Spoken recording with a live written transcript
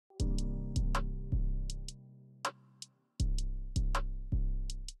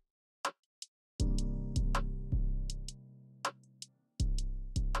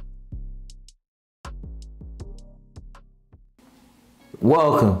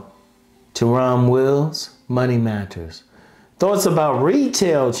Welcome to Rom Wills, Money Matters. Thoughts about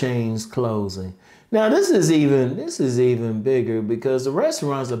retail chains closing. Now this is even bigger because the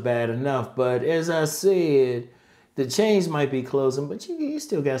restaurants are bad enough, but as I said, the chains might be closing, but you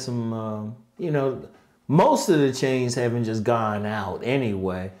still got some, most of the chains haven't just gone out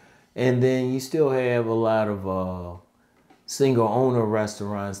anyway. And then you still have a lot of single owner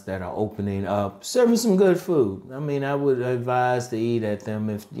restaurants that are opening up, serving some good food. I mean, I would advise to eat at them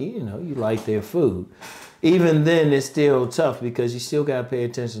if you like their food. Even then, it's still tough because you still got to pay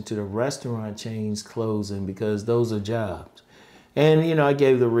attention to the restaurant chains closing because those are jobs. And, I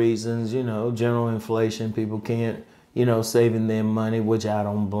gave the reasons, general inflation, people can't, saving their money, which I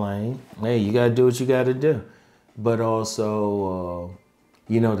don't blame. Hey, you got to do what you got to do. But also,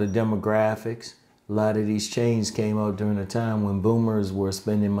 the demographics. A lot of these chains came out during a time when boomers were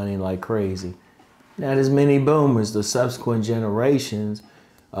spending money like crazy. Not as many boomers, the subsequent generations,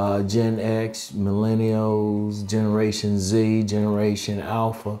 Gen X, Millennials, Generation Z, Generation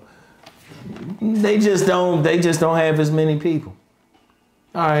Alpha, they just don't have as many people.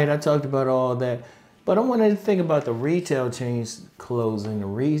 All right, I talked about all that. But I wanted to think about the retail chains closing, the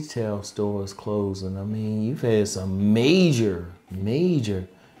retail stores closing. I mean, you've had some major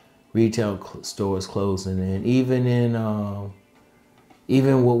retail stores closing, and even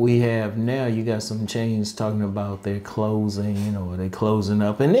what we have now, you got some chains talking about they're closing, or they closing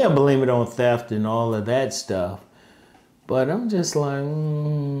up, and they'll blame it on theft and all of that stuff. But I'm just like,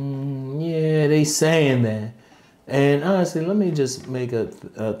 yeah, they saying that. And honestly, let me just make a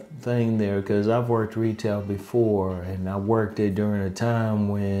thing there, because I've worked retail before, and I worked it during a time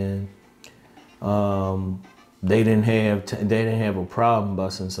when they didn't have a problem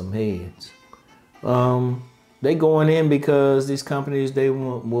busting some heads. They going in because these companies, they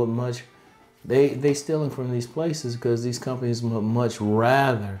stealing from these places because these companies would much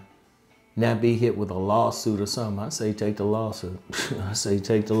rather not be hit with a lawsuit or something. I say take the lawsuit. I say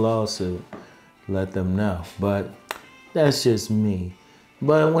take the lawsuit. Let them know. But that's just me.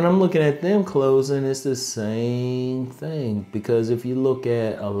 But when I'm looking at them closing, it's the same thing, because if you look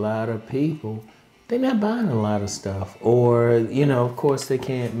at a lot of people, they're not buying a lot of stuff, or, of course they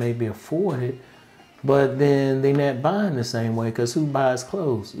can't maybe afford it, but then they're not buying the same way, because who buys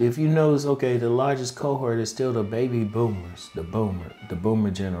clothes? If you notice, okay, the largest cohort is still the baby boomers, the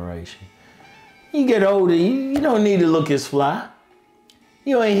boomer generation. You get older, you don't need to look as fly.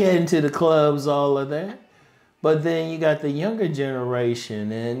 You ain't heading to the clubs, all of that. But then you got the younger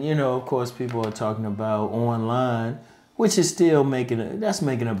generation, and, of course people are talking about online, which is still making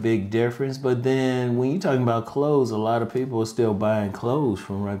a big difference. But then when you're talking about clothes, a lot of people are still buying clothes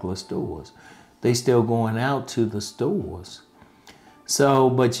from regular stores. They still going out to the stores. So,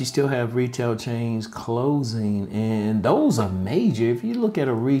 but you still have retail chains closing, and those are major. If you look at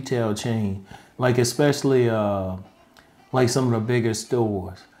a retail chain, like especially like some of the bigger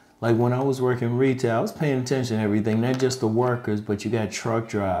stores, like when I was working retail, I was paying attention to everything, not just the workers, but you got truck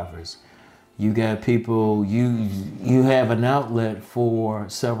drivers. You got people, you have an outlet for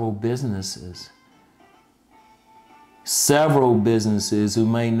several businesses. Several businesses who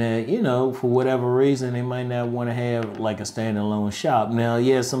might not, for whatever reason, they might not want to have like a standalone shop. Now,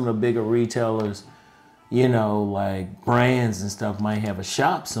 yeah, some of the bigger retailers, like brands and stuff might have a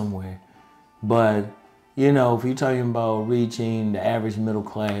shop somewhere. But, if you're talking about reaching the average middle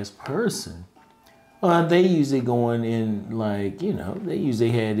class person, they usually going in like, they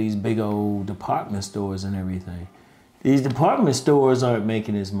usually had these big old department stores and everything. These department stores aren't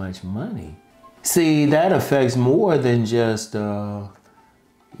making as much money. See, that affects more than just, just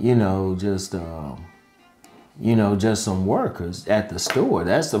some workers at the store.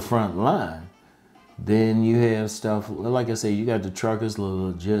 That's the front line. Then you have stuff, like I say, you got the truckers, the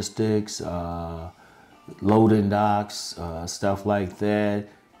logistics, loading docks, stuff like that.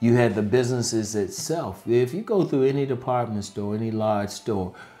 You had the businesses itself. If you go through any department store, any large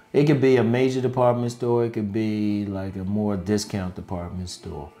store, it could be a major department store, it could be like a more discount department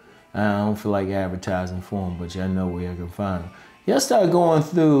store. I don't feel like advertising for them, but y'all know where I can find them. Y'all start going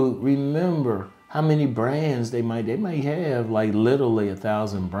through, remember how many brands they might have, like literally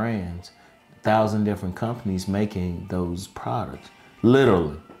 1,000 brands, 1,000 different companies making those products.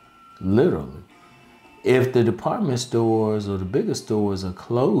 Literally. If the department stores or the bigger stores are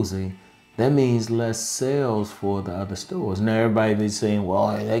closing, that means less sales for the other stores. Now everybody be saying,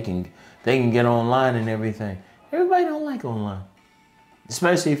 well, they can get online and everything. Everybody don't like online.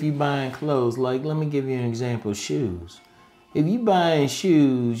 Especially if you're buying clothes. Like, let me give you an example, shoes. If you're buying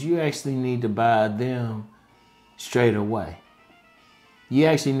shoes, you actually need to buy them straight away. you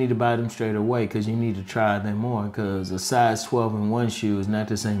actually need to buy them straight away because you need to try them on, because a size 12 in one shoe is not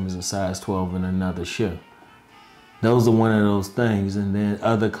the same as a size 12 in another shoe. Those are one of those things. And then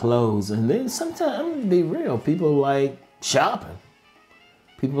other clothes. And then sometimes, I'm gonna be real, people like shopping.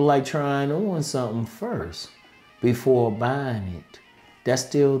 People like trying on something first before buying it. That's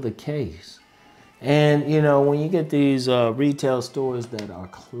still the case. And you know, when you get these retail stores that are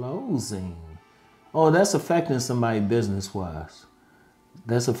closing, oh, that's affecting somebody business-wise.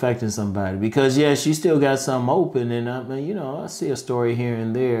 That's affecting somebody because yes, you still got some open, and I mean, you know, I see a story here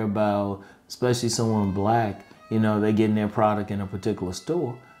and there about, especially someone black, you know, they getting their product in a particular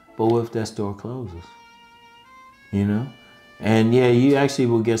store, but what if that store closes? You know, and yeah, you actually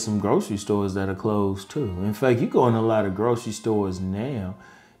will get some grocery stores that are closed too. In fact, you go in a lot of grocery stores now.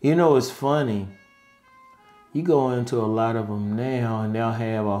 You know, it's funny. You go into a lot of them now, and they'll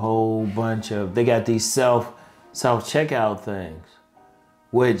have a whole bunch of. They got these self checkout things.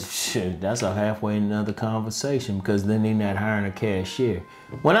 Which, shit, that's a halfway another conversation because then they're not hiring a cashier.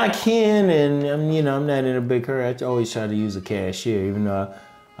 When I can, and I'm not in a big hurry, I always try to use a cashier, even though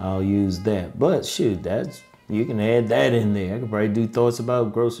I'll use that. But shoot, you can add that in there. I could probably do thoughts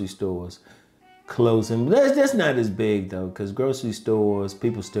about grocery stores closing. That's not as big though, because grocery stores,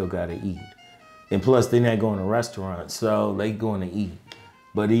 people still gotta eat. And plus, they're not going to restaurants, so they going to eat.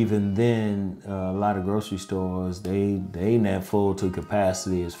 But even then, a lot of grocery stores, they not full to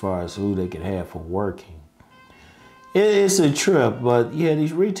capacity as far as who they could have for working. It's a trip, but yeah,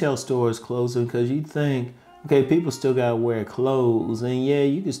 these retail stores closing because you think, okay, people still got to wear clothes. And yeah,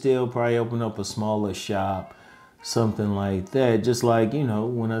 you can still probably open up a smaller shop, something like that. Just like, you know,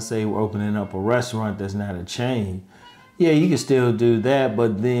 when I say we're opening up a restaurant that's not a chain, yeah, you can still do that,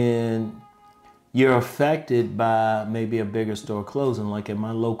 but then you're affected by maybe a bigger store closing. Like at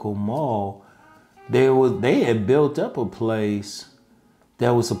my local mall, they had built up a place that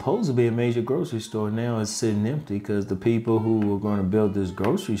was supposed to be a major grocery store. Now it's sitting empty because the people who were going to build this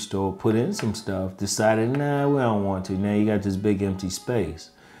grocery store put in some stuff, decided, nah, we don't want to. Now you got this big empty space.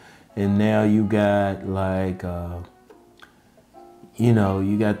 And now you got like, you know,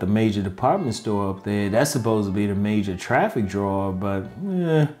 you got the major department store up there. That's supposed to be the major traffic draw, but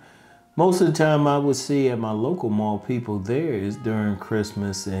most of the time I would see at my local mall, people there is during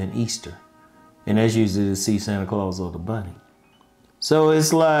Christmas and Easter. And that's usually to see Santa Claus or the bunny. So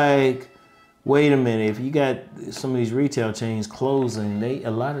it's like, wait a minute, if you got some of these retail chains closing, a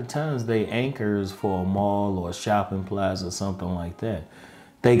lot of times they anchors for a mall or a shopping plaza or something like that.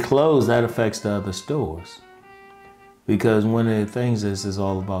 They close, that affects the other stores. Because one of the things is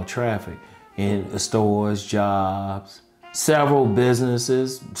all about traffic. In stores, jobs, several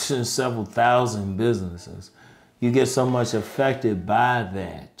businesses, several thousand businesses. You get so much affected by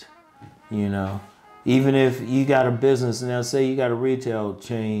that, you know. Even if you got a business, now say you got a retail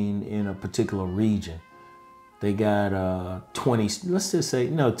chain in a particular region. They got 20, let's just say,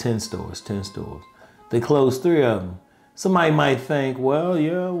 no, 10 stores. They closed 3 of them. Somebody might think, well,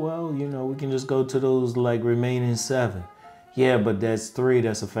 yeah, well, you know, we can just go to those like remaining 7. Yeah, but that's 3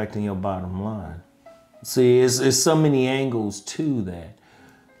 that's affecting your bottom line. See, it's so many angles to that.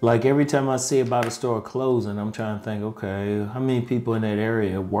 Like every time I see about a store closing, I'm trying to think, okay, how many people in that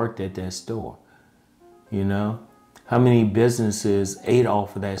area worked at that store? You know, how many businesses ate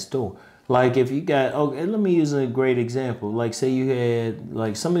off of that store? Like if you got, okay, let me use a great example. Like say you had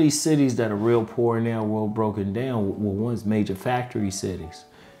like some of these cities that are real poor now, real broken down, were once major factory cities.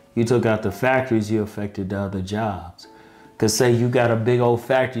 You took out the factories, you affected the other jobs. Cause say you got a big old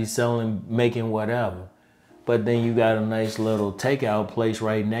factory selling, making whatever, but then you got a nice little takeout place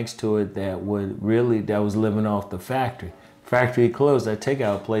right next to it that was living off the factory. Factory closed, that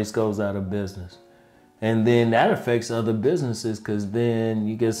takeout place goes out of business. And then that affects other businesses because then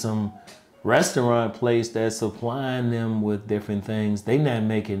you get some restaurant place that's supplying them with different things. They not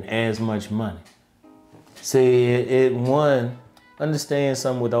making as much money. See, one, understand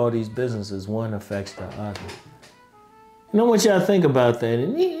something with all these businesses, one affects the other. You know what y'all think about that?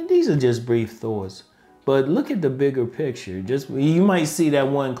 And these are just brief thoughts. But look at the bigger picture. You might see that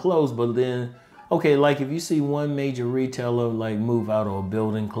one close, but then, okay, like if you see one major retailer like move out or a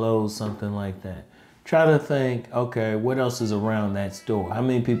building close, something like that. Try to think, okay, what else is around that store? How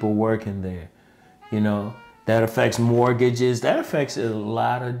many people working there? You know, that affects mortgages. That affects a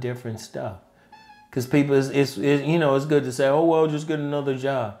lot of different stuff. Because people, it's good to say, oh, well, just get another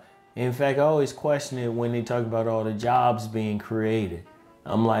job. In fact, I always question it when they talk about all the jobs being created.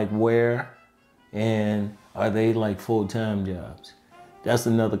 I'm like, where? And are they like full-time jobs? That's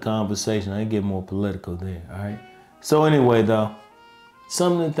another conversation. I get more political there, all right? So anyway, though,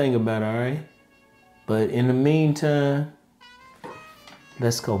 something to think about, all right? But in the meantime,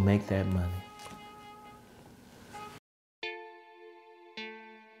 Let's go make that money.